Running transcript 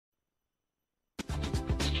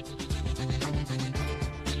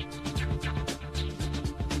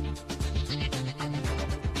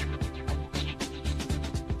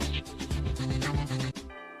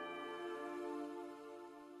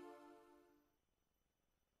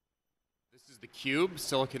This is theCUBE,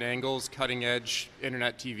 SiliconANGLE's cutting-edge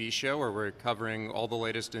internet TV show where we're covering all the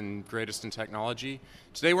latest and greatest in technology.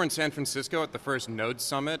 Today we're in San Francisco at the first Node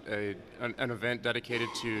Summit, an event dedicated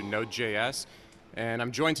to Node.js. And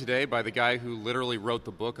I'm joined today by the guy who literally wrote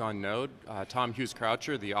the book on Node, Tom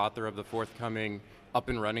Hughes-Croucher, the author of the forthcoming Up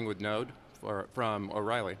and Running with Node from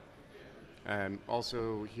O'Reilly. And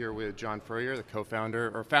also here with John Furrier, the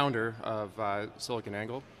co-founder, or founder of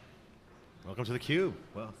SiliconANGLE. Welcome to theCUBE.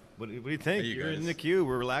 Well, what do you think? Hey, you You're guys. in theCUBE,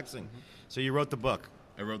 we're relaxing. So you wrote the book.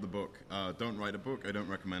 I wrote the book. Don't write a book, I don't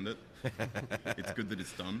recommend it. It's good that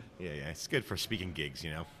it's done. Yeah, it's good for speaking gigs, you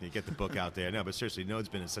know. You get the book out there. No, but seriously, Node's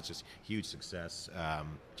been such a huge success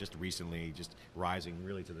just recently, just rising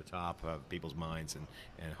really to the top of people's minds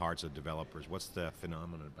and hearts of developers. What's the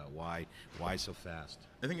phenomenon about why so fast?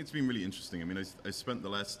 I think it's been really interesting. I mean, I spent the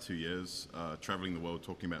last 2 years traveling the world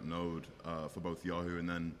talking about Node for both Yahoo and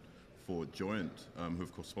then for Joyent, who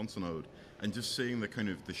of course sponsor Node, and just seeing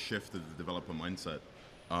the shift of the developer mindset.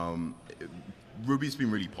 Ruby's been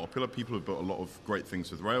really popular. People have built a lot of great things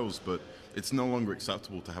with Rails, but it's no longer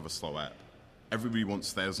acceptable to have a slow app. Everybody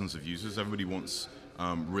wants thousands of users. Everybody wants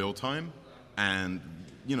real time, and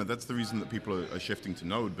that's the reason that people are shifting to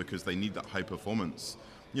Node, because they need that high performance.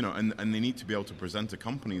 And they need to be able to present a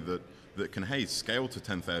company that can scale to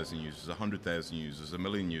 10,000 users, 100,000 users, 1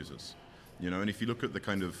 million users. And if you look at the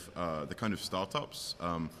kind of startups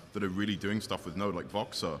that are really doing stuff with Node, like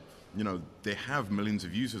Voxer, they have millions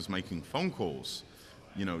of users making phone calls,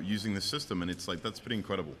 using the system, and it's like, that's pretty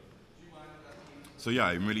incredible. So yeah,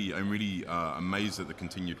 I'm really amazed at the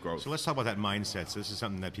continued growth. So let's talk about that mindset. So this is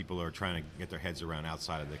something that people are trying to get their heads around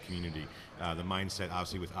outside of the community. The mindset,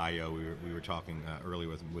 obviously with I/O, we were talking earlier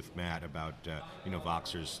with Matt about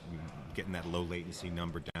Voxer's getting that low latency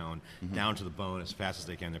number down to the bone as fast as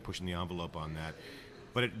they can. They're pushing the envelope on that.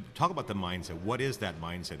 But talk about the mindset. What is that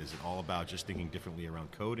mindset? Is it all about just thinking differently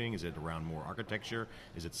around coding? Is it around more architecture?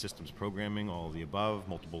 Is it systems programming, all of the above,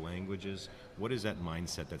 multiple languages? What is that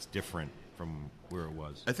mindset that's different from where it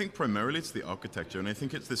was? I think primarily it's the architecture, and I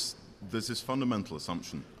think there's this fundamental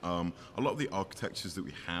assumption. A lot of the architectures that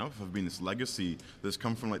we have been this legacy that's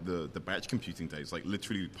come from like the batch computing days, like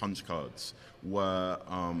literally punch cards, where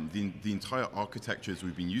the entire architectures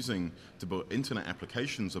we've been using to build internet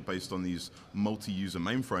applications are based on these multi-user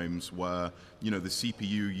mainframes where the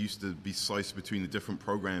CPU used to be sliced between the different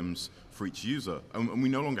programs for each user, and we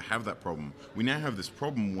no longer have that problem. We now have this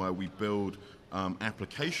problem where we build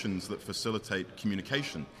applications that facilitate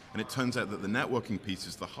communication. And it turns out that the networking piece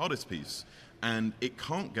is the hardest piece. And it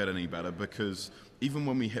can't get any better, because even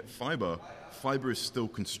when we hit fiber is still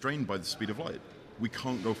constrained by the speed of light. We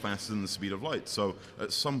can't go faster than the speed of light. So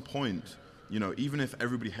at some point, even if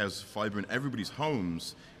everybody has fiber in everybody's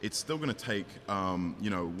homes, it's still going to take,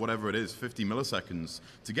 whatever it is, 50 milliseconds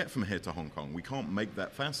to get from here to Hong Kong. We can't make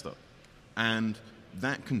that faster. And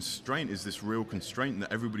that constraint is this real constraint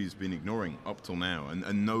that everybody's been ignoring up till now,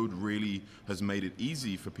 and Node really has made it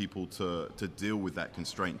easy for people to deal with that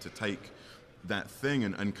constraint, to take that thing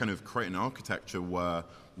and kind of create an architecture where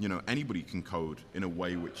anybody can code in a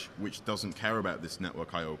way which doesn't care about this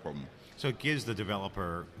network I/O problem. So it gives the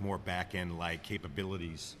developer more back-end-like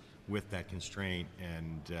capabilities with that constraint,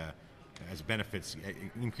 and as benefits, it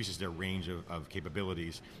increases their range of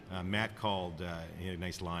capabilities. Matt called, he had a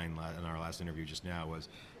nice line in our last interview just now, was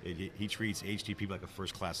he treats HTTP like a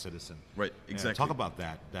first-class citizen. Right, exactly. Talk about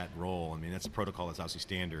that role. I mean, that's a protocol that's obviously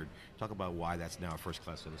standard. Talk about why that's now a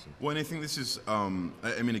first-class citizen. Well, and I think this is,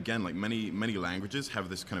 again, like many languages have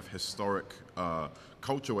this kind of historic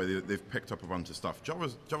culture where they've picked up a bunch of stuff.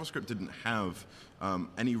 JavaScript didn't have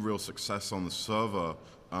any real success on the server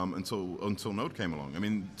until Node came along. I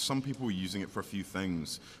mean, some people were using it for a few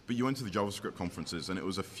things, but you went to the JavaScript conferences and it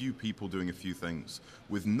was a few people doing a few things.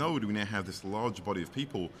 With Node, we now have this large body of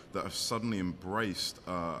people that have suddenly embraced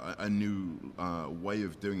a new way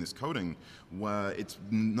of doing this coding, where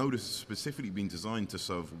Node has specifically been designed to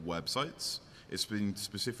serve websites. It's been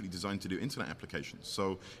specifically designed to do internet applications.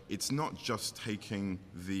 So it's not just taking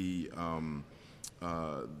the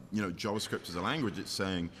JavaScript as a language. It's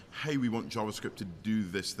saying, hey, we want JavaScript to do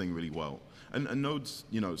this thing really well. And Node's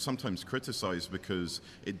sometimes criticized because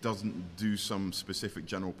it doesn't do some specific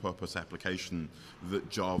general purpose application that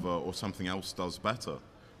Java or something else does better.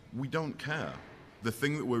 We don't care. The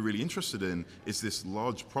thing that we're really interested in is this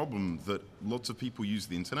large problem that lots of people use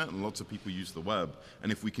the internet and lots of people use the web.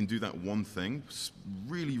 And if we can do that one thing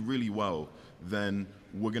really, really well, then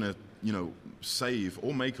we're going to save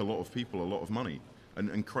or make a lot of people a lot of money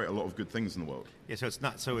and create a lot of good things in the world. Yeah,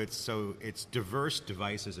 so it's diverse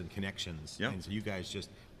devices and connections. Yeah. And so you guys just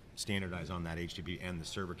standardize on that HTTP and the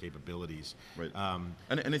server capabilities. Right.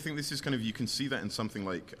 And I think this is kind of, you can see that in something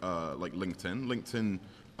like LinkedIn. LinkedIn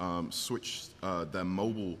switched their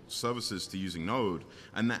mobile services to using Node,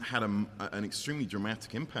 and that had an extremely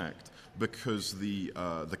dramatic impact because the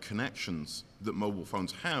connections that mobile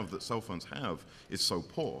phones have, that cell phones have, is so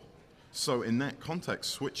poor. So in that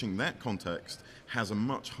context, switching that context has a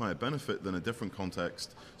much higher benefit than a different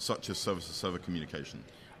context, such as server-to-server communication.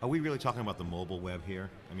 Are we really talking about the mobile web here?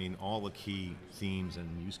 I mean, all the key themes and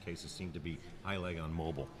use cases seem to be highlighting on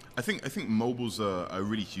mobile. I think mobile's a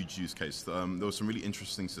really huge use case. There were some really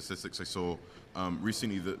interesting statistics I saw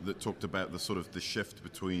recently that talked about the shift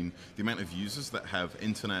between the amount of users that have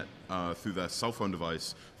internet through their cell phone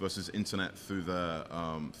device versus internet through their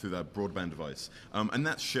broadband device, and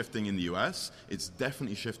that's shifting in the US. It's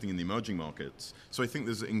definitely shifting in the emerging markets. So I think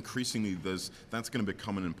that's going to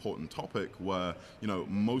become an important topic where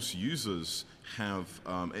most users have,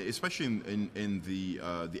 especially in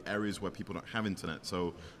the areas where people don't have internet,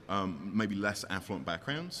 so maybe less affluent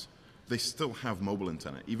backgrounds, they still have mobile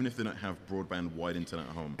internet, even if they don't have broadband wide internet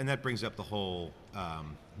at home. And that brings up the whole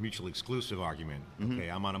mutually exclusive argument. Mm-hmm. Okay,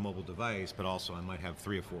 I'm on a mobile device, but also I might have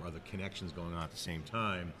 3 or 4 other connections going on at the same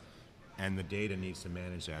time, and the data needs to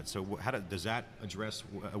manage that. So does that address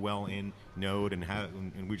well in Node? And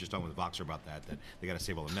we were just talking with Voxer about that they got to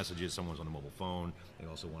save all the messages. Someone's on a mobile phone. They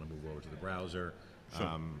also want to move over to the browser.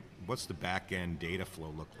 Sure. What's the back-end data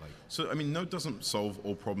flow look like? So, I mean, Node doesn't solve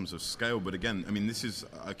all problems of scale, but again, I mean, this is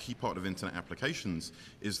a key part of internet applications,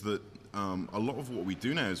 is that a lot of what we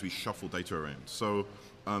do now is we shuffle data around. So,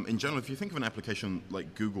 in general, if you think of an application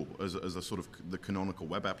like Google as a sort of the canonical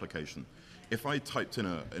web application, if I typed in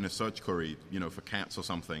a search query, for cats or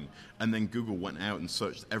something, and then Google went out and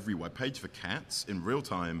searched every web page for cats in real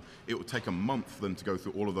time, it would take a month for them to go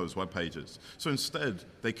through all of those web pages. So instead,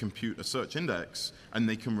 they compute a search index, and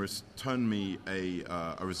they can return me a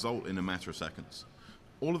result in a matter of seconds.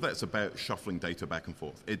 All of that's about shuffling data back and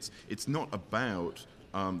forth. It's not about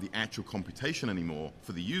the actual computation anymore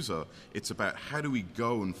for the user. It's about how do we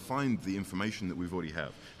go and find the information that we've already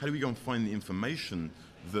have? How do we go and find the information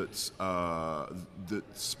that's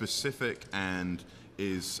specific and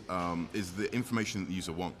is the information that the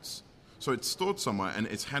user wants? So it's stored somewhere, and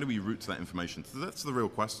it's how do we route to that information? So that's the real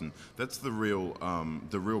question. That's the real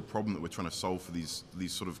problem that we're trying to solve for these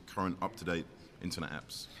sort of current up-to-date internet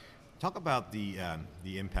apps. Talk about the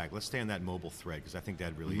impact. Let's stay on that mobile thread, because I think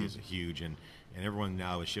that really is huge, and everyone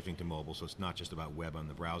now is shifting to mobile, so it's not just about web on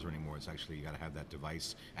the browser anymore. It's actually, you got to have that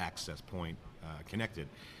device access point connected.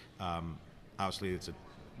 Obviously, it's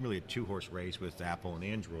really a 2-horse race with Apple and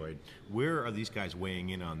Android. Where are these guys weighing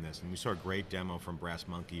in on this? And we saw a great demo from Brass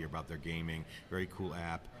Monkey about their gaming, very cool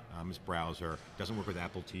app. This browser doesn't work with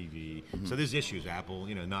Apple TV, so there's issues. Apple,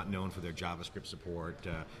 not known for their JavaScript support,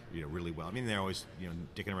 really well. I mean, they're always,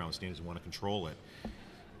 dicking around with standards and want to control it.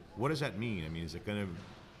 What does that mean? I mean, is it going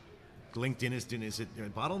to LinkedIn is it a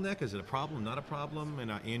bottleneck? Is it a problem? Not a problem?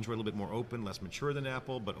 And Android a little bit more open, less mature than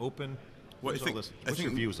Apple, but open. Well, What's your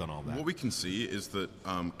views on all that? What we can see is that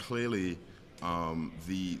clearly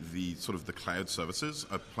the sort of the cloud services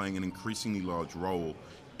are playing an increasingly large role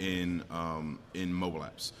in mobile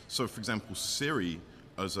apps. So, for example, Siri,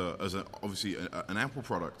 as obviously an Apple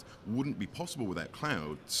product, wouldn't be possible without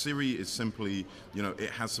cloud. Siri is simply, it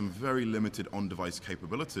has some very limited on-device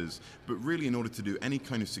capabilities, but really in order to do any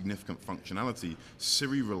kind of significant functionality,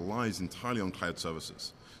 Siri relies entirely on cloud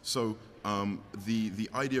services. So the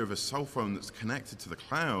idea of a cell phone that's connected to the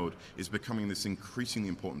cloud is becoming this increasingly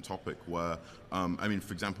important topic where,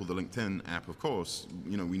 for example, the LinkedIn app, of course,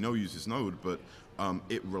 we know uses Node, but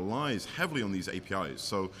it relies heavily on these APIs.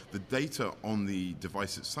 So the data on the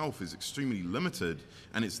device itself is extremely limited,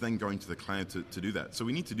 and it's then going to the cloud to do that. So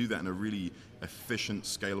we need to do that in a really efficient,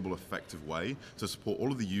 scalable, effective way to support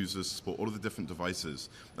all of the users, support all of the different devices.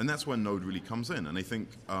 And that's where Node really comes in. And I think,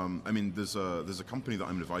 there's a company that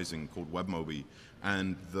I'm advising called WebMobi,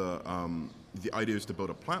 and the idea is to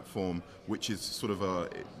build a platform which is sort of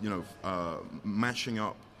mashing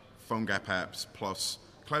up PhoneGap apps plus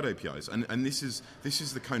cloud APIs, and this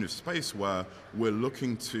is the kind of space where we're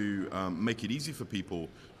looking to make it easy for people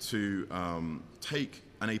to take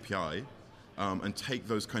an API and take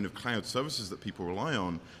those kind of cloud services that people rely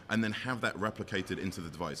on, and then have that replicated into the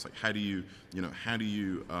device. Like how do you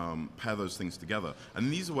pair those things together?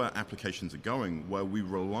 And these are where applications are going, where we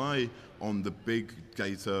rely on the big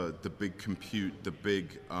data, the big compute, the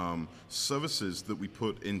big services that we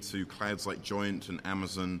put into clouds like Joint and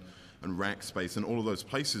Amazon and Rackspace and all of those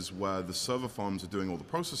places where the server farms are doing all the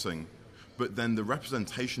processing, but then the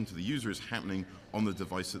representation to the user is happening on the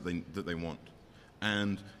device that they want.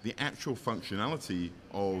 And the actual functionality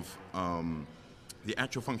of the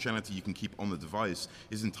actual functionality you can keep on the device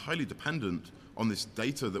is entirely dependent on this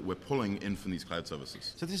data that we're pulling in from these cloud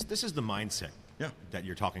services. So this is the mindset that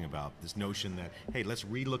you're talking about, this notion that, hey, let's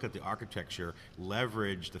relook at the architecture,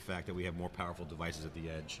 leverage the fact that we have more powerful devices at the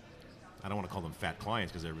edge. I don't want to call them fat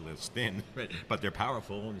clients because they're really thin, but they're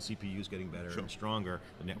powerful, and the CPU is getting better and stronger.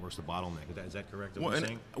 The network's the bottleneck. Is that correct? What you're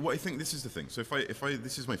saying? Well, I think this is the thing. So if I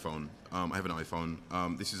this is my phone. I have an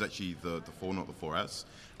iPhone. This is actually the 4, not the 4S.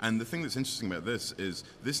 And the thing that's interesting about this is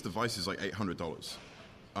this device is like $800.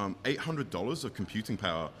 $800 of computing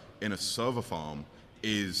power in a server farm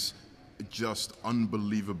is just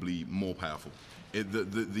unbelievably more powerful.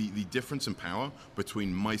 The difference in power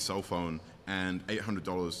between my cell phone and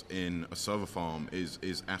 $800 in a server farm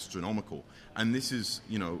is astronomical. And this is,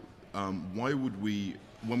 why would we,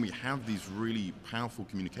 when we have these really powerful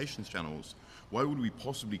communications channels, why would we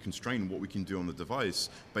possibly constrain what we can do on the device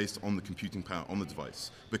based on the computing power on the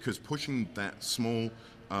device? Because pushing that small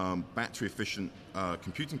battery-efficient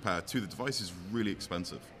computing power to the device is really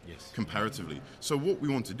expensive, comparatively. So what we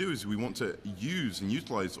want to do is we want to use and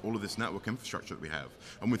utilize all of this network infrastructure that we have.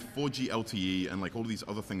 And with 4G LTE and like all of these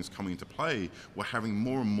other things coming into play, we're having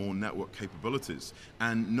more and more network capabilities.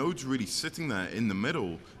 And Node's really sitting there in the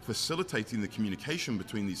middle, facilitating the communication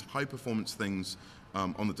between these high-performance things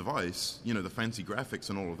on the device, the fancy graphics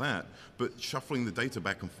and all of that, but shuffling the data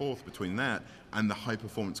back and forth between that and the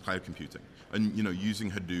high-performance cloud computing. And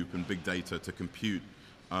using Hadoop and big data to compute,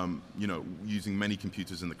 using many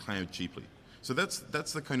computers in the cloud cheaply. So that's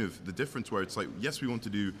the kind of the difference where it's like, yes, we want to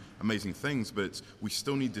do amazing things, but we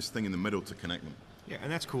still need this thing in the middle to connect them. Yeah, and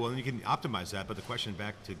that's cool, and you can optimize that, but the question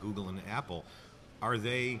back to Google and Apple, are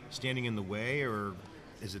they standing in the way, or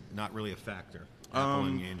is it not really a factor? Apple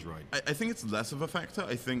and Android. I think it's less of a factor.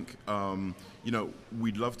 I think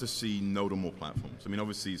we'd love to see Node on more platforms. I mean,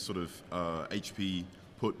 obviously, sort of HP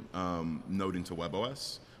put Node into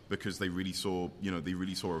WebOS because they really saw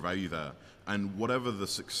a value there. And whatever the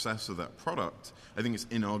success of that product, I think it's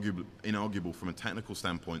inarguable from a technical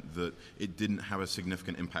standpoint that it didn't have a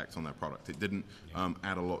significant impact on that product. It didn't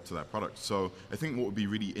add a lot to that product. So I think what would be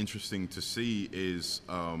really interesting to see is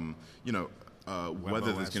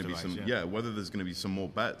whether there's going to be whether there's going to be some more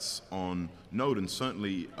bets on Node, and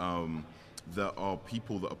certainly there are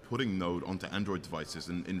people that are putting Node onto Android devices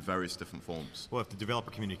in various different forms. Well, if the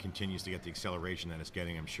developer community continues to get the acceleration that it's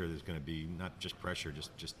getting, I'm sure there's going to be not just pressure,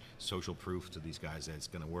 just social proof to these guys that it's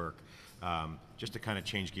going to work. Just to kind of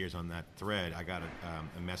change gears on that thread, I got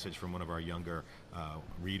a message from one of our younger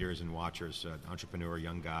readers and watchers, entrepreneur,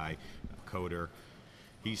 young guy, coder.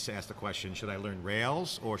 He's asked the question: should I learn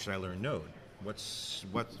Rails or should I learn Node?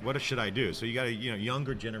 What should I do? So you got a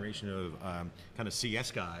younger generation of kind of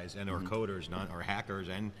CS guys and or coders, or hackers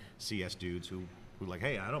and CS dudes who like,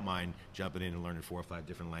 hey, I don't mind jumping in and learning 4 or 5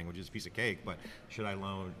 different languages, piece of cake. But should I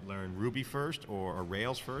learn Ruby first or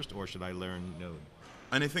Rails first, or should I learn Node?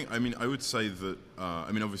 And I would say that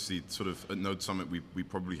obviously, sort of at Node Summit we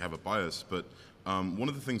probably have a bias, but one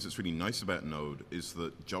of the things that's really nice about Node is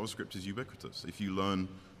that JavaScript is ubiquitous. If you learn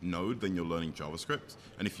Node, then you're learning JavaScript.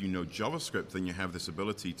 And if you know JavaScript, then you have this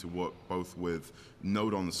ability to work both with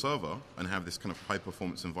Node on the server and have this kind of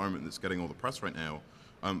high-performance environment that's getting all the press right now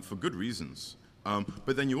for good reasons.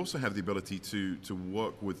 But then you also have the ability to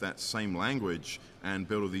work with that same language and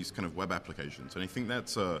build all these kind of web applications. And I think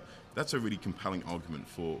that's a really compelling argument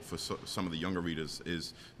for some of the younger readers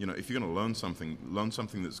is, if you're going to learn something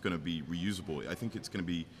that's going to be reusable. I think it's going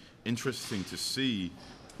to be interesting to see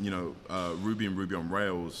Ruby and Ruby on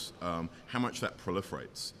Rails, how much that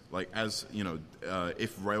proliferates. Like, as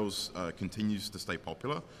if Rails continues to stay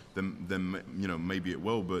popular, then maybe it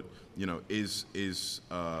will. But is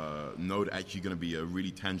Node actually going to be a really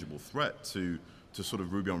tangible threat to sort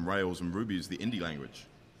of Ruby on Rails, and Ruby is the indie language?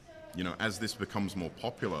 As this becomes more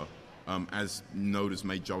popular, as Node has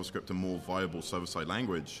made JavaScript a more viable server-side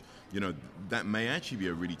language, that may actually be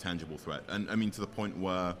a really tangible threat. And I mean, to the point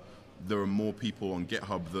where there are more people on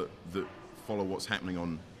GitHub that follow what's happening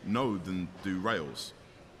on Node than do Rails.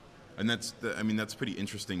 And that's pretty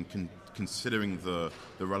interesting considering the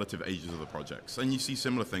relative ages of the projects. And you see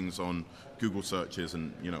similar things on Google searches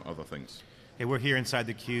and other things. Hey, we're here inside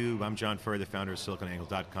theCUBE. I'm John Furrier, the founder of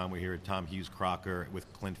SiliconAngles.com. We're here at Tom Hughes-Croucher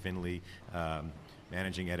with Klint Finley,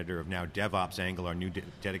 managing editor of now DevOps Angle, our new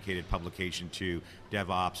dedicated publication to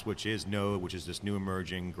DevOps, which is Node, which is this new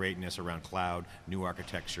emerging greatness around cloud, new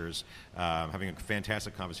architectures. Having a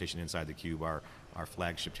fantastic conversation inside theCUBE, our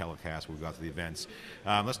flagship telecast. We've got to the events.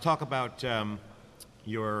 Let's talk about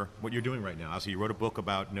what you're doing right now. Obviously, you wrote a book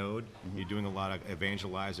about Node. You're doing a lot of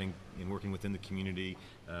evangelizing and working within the community.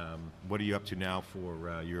 What are you up to now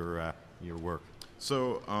for your work?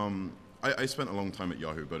 So I spent a long time at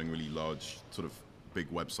Yahoo building really large, sort of big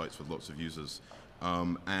websites with lots of users,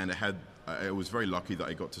 and I was very lucky that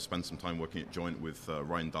I got to spend some time working at Joint with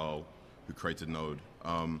Ryan Dahl, who created Node.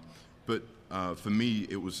 But for me,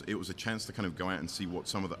 it was a chance to kind of go out and see what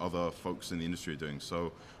some of the other folks in the industry are doing.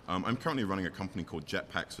 So I'm currently running a company called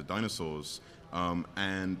Jetpacks for Dinosaurs,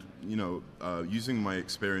 and using my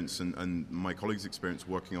experience and my colleagues' experience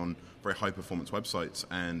working on very high-performance websites,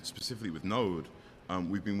 and specifically with Node,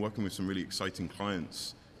 we've been working with some really exciting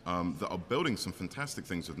clients that are building some fantastic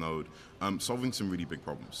things with Node, solving some really big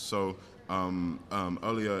problems. So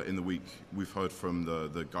earlier in the week, we've heard from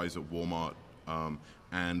the guys at Walmart,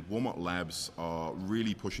 and Walmart Labs are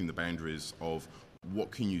really pushing the boundaries of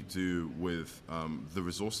what can you do with the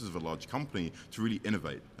resources of a large company to really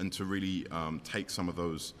innovate and to really take some of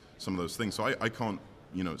those things. So I can't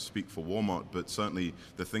speak for Walmart, but certainly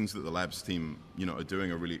the things that the Labs team are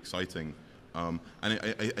doing are really exciting. And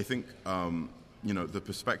I think the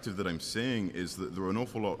perspective that I'm seeing is that there are an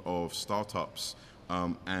awful lot of startups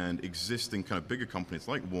and existing kind of bigger companies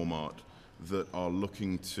like Walmart that are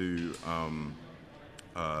looking to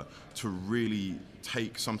really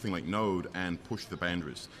take something like Node and push the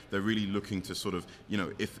boundaries. They're really looking to sort of,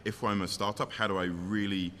 if I'm a startup, how do I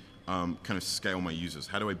really kind of scale my users?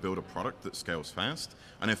 How do I build a product that scales fast?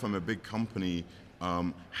 And if I'm a big company,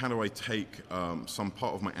 how do I take some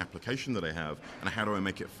part of my application that I have, and how do I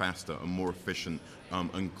make it faster and more efficient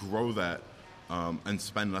and grow that and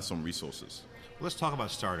spend less on resources? Let's talk about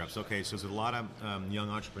startups. Okay, so there's a lot of young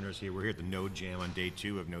entrepreneurs here. We're here at the Node Jam on day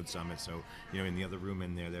 2 of Node Summit. So, in the other room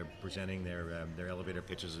in there, they're presenting their elevator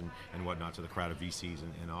pitches and whatnot to the crowd of VCs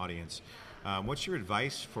and audience. What's your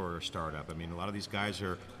advice for a startup? I mean, a lot of these guys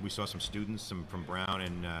we saw some students from Brown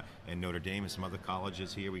and Notre Dame and some other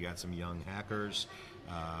colleges here. We got some young hackers,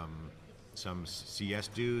 some CS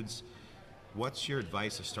dudes. What's your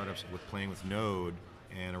advice to startups with playing with Node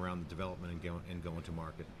and around the development and going to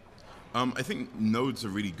market? I think Node's a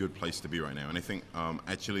really good place to be right now, and I think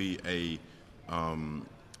actually a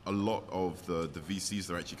lot of the VCs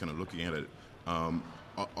that are actually kind of looking at it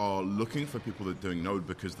are looking for people that are doing Node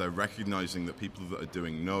because they're recognizing that people that are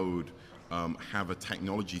doing Node have a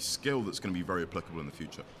technology skill that's going to be very applicable in the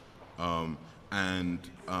future. And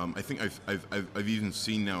I think I've even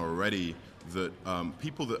seen now already that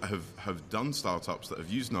people that have done startups that have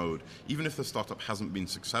used Node, even if the startup hasn't been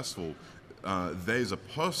successful, they as a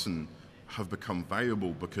person have become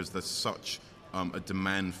valuable because there's such a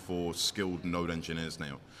demand for skilled Node engineers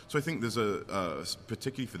now. So I think there's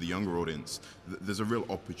particularly for the younger audience, there's a real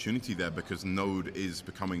opportunity there because Node is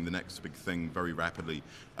becoming the next big thing very rapidly.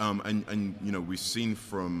 And we've seen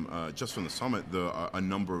just from the summit, there are a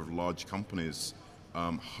number of large companies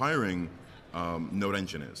hiring Node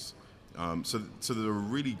engineers. So there are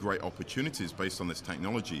really great opportunities based on this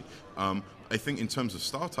technology. I think in terms of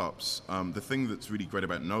startups, the thing that's really great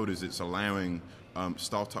about Node is it's allowing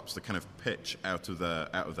startups to kind of pitch out of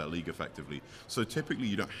their league effectively. So typically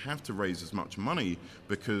you don't have to raise as much money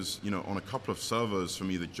because on a couple of servers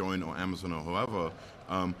from either Join or Amazon or whoever,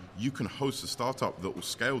 you can host a startup that will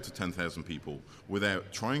scale to 10,000 people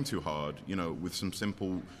without trying too hard. With some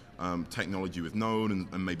simple technology with Node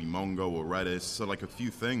and maybe Mongo or Redis, so like a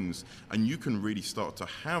few things, and you can really start to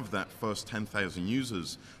have that first 10,000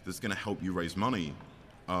 users that's going to help you raise money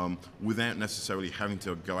without necessarily having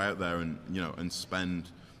to go out there and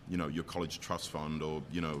spend your college trust fund or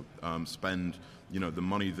spend the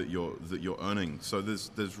money that you're earning. So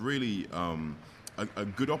there's really a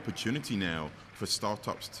good opportunity now for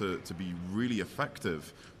startups to be really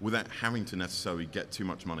effective without having to necessarily get too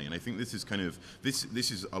much money. And I think this is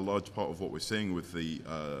this is a large part of what we're seeing with the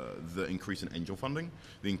increase in angel funding,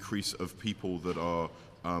 the increase of people that are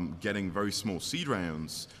getting very small seed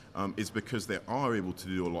rounds, is because they are able to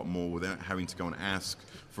do a lot more without having to go and ask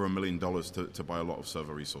for $1 million to buy a lot of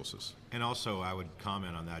server resources. And also, I would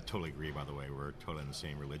comment on that. I totally agree, by the way. We're totally in the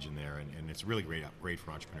same religion there, and it's really great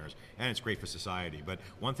for entrepreneurs, and it's great for society. But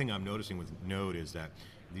one thing I'm noticing with Node is that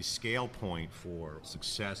the scale point for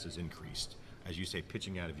success is increased. As you say,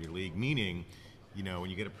 pitching out of your league, meaning, when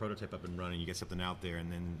you get a prototype up and running, you get something out there,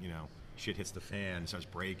 and then, shit hits the fan, starts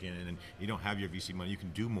breaking, and you don't have your VC money, you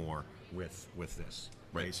can do more with this.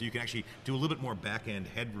 Right. So you can actually do a little bit more back-end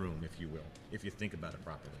headroom, if you will, if you think about it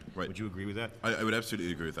properly. Right. Would you agree with that? I would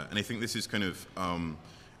absolutely agree with that. And I think this is kind of,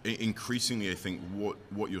 increasingly, I think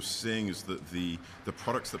what you're seeing is that the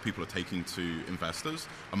products that people are taking to investors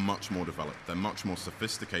are much more developed. They're much more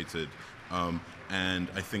sophisticated, and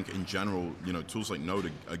I think in general, tools like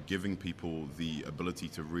Node are giving people the ability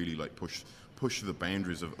to really like push the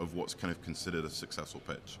boundaries of what's kind of considered a successful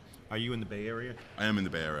pitch. Are you in the Bay Area? I am in the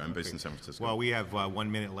Bay Area. I'm based in San Francisco. Well, we have 1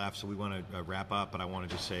 minute left, so we want to wrap up, but I want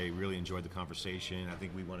to just say really enjoyed the conversation. I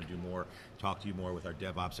think we want to do more, talk to you more with our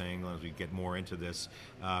DevOps angle as we get more into this.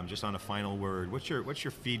 Just on a final word, what's your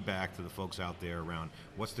feedback to the folks out there around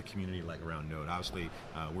what's the community like around Node? Obviously,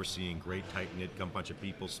 we're seeing great, tight-knit bunch of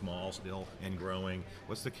people, small still and growing.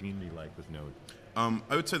 What's the community like with Node?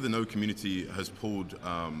 I would say the Node community has pulled,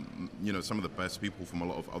 some of the best people from a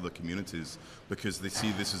lot of other communities because they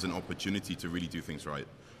see this as an opportunity to really do things right.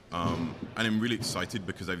 And I'm really excited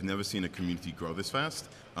because I've never seen a community grow this fast,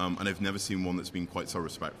 and I've never seen one that's been quite so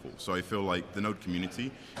respectful. So I feel like the Node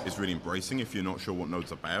community is really embracing. If you're not sure what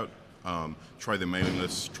Node's about, try the mailing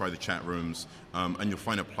lists, try the chat rooms, and you'll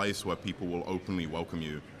find a place where people will openly welcome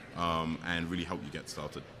you and really help you get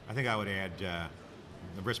started. I think I would add,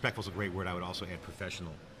 respectful is a great word, I would also add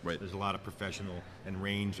professional. Right. There's a lot of professional and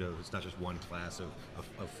range of, it's not just one class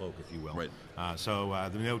of folk, if you will. Right. So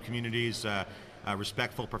the Node community's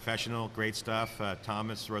respectful, professional, great stuff.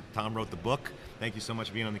 Tom wrote the book. Thank you so much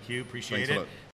for being on theCUBE, appreciate Thanks it. a lot.